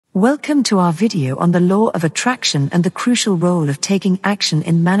Welcome to our video on the law of attraction and the crucial role of taking action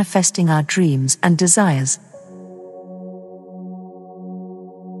in manifesting our dreams and desires.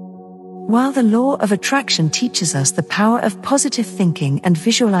 While the law of attraction teaches us the power of positive thinking and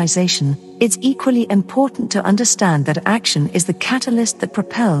visualization, it's equally important to understand that action is the catalyst that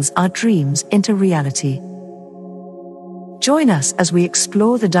propels our dreams into reality. Join us as we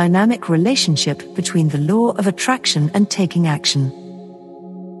explore the dynamic relationship between the law of attraction and taking action.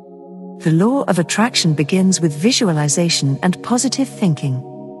 The law of attraction begins with visualization and positive thinking.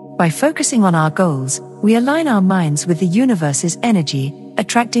 By focusing on our goals, we align our minds with the universe's energy,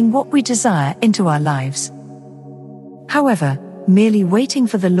 attracting what we desire into our lives. However, merely waiting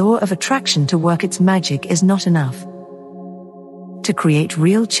for the law of attraction to work its magic is not enough. To create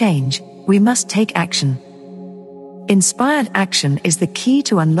real change, we must take action. Inspired action is the key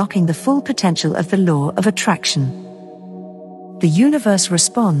to unlocking the full potential of the law of attraction. The universe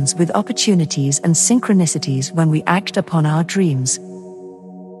responds with opportunities and synchronicities when we act upon our dreams.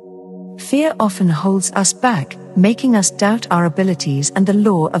 Fear often holds us back, making us doubt our abilities and the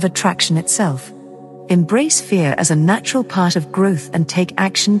law of attraction itself. Embrace fear as a natural part of growth and take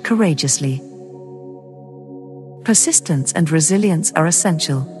action courageously. Persistence and resilience are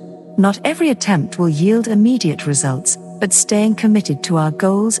essential. Not every attempt will yield immediate results, but staying committed to our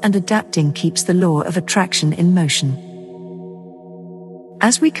goals and adapting keeps the law of attraction in motion.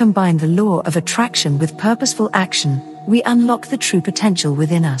 As we combine the law of attraction with purposeful action, we unlock the true potential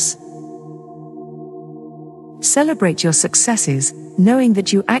within us. Celebrate your successes, knowing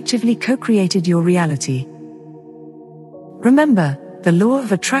that you actively co-created your reality. Remember, the law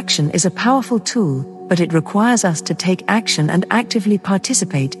of attraction is a powerful tool, but it requires us to take action and actively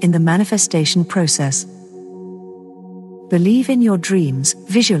participate in the manifestation process. Believe in your dreams,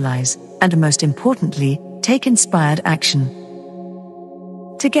 visualize, and most importantly, take inspired action.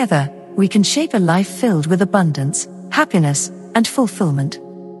 Together, we can shape a life filled with abundance, happiness, and fulfillment.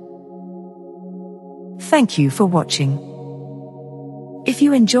 Thank you for watching. If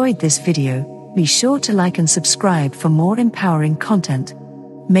you enjoyed this video, be sure to like and subscribe for more empowering content.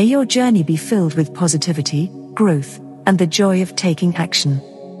 May your journey be filled with positivity, growth, and the joy of taking action.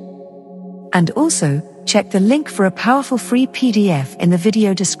 And also, check the link for a powerful free PDF in the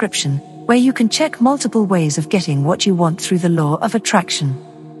video description, where you can check multiple ways of getting what you want through the law of attraction.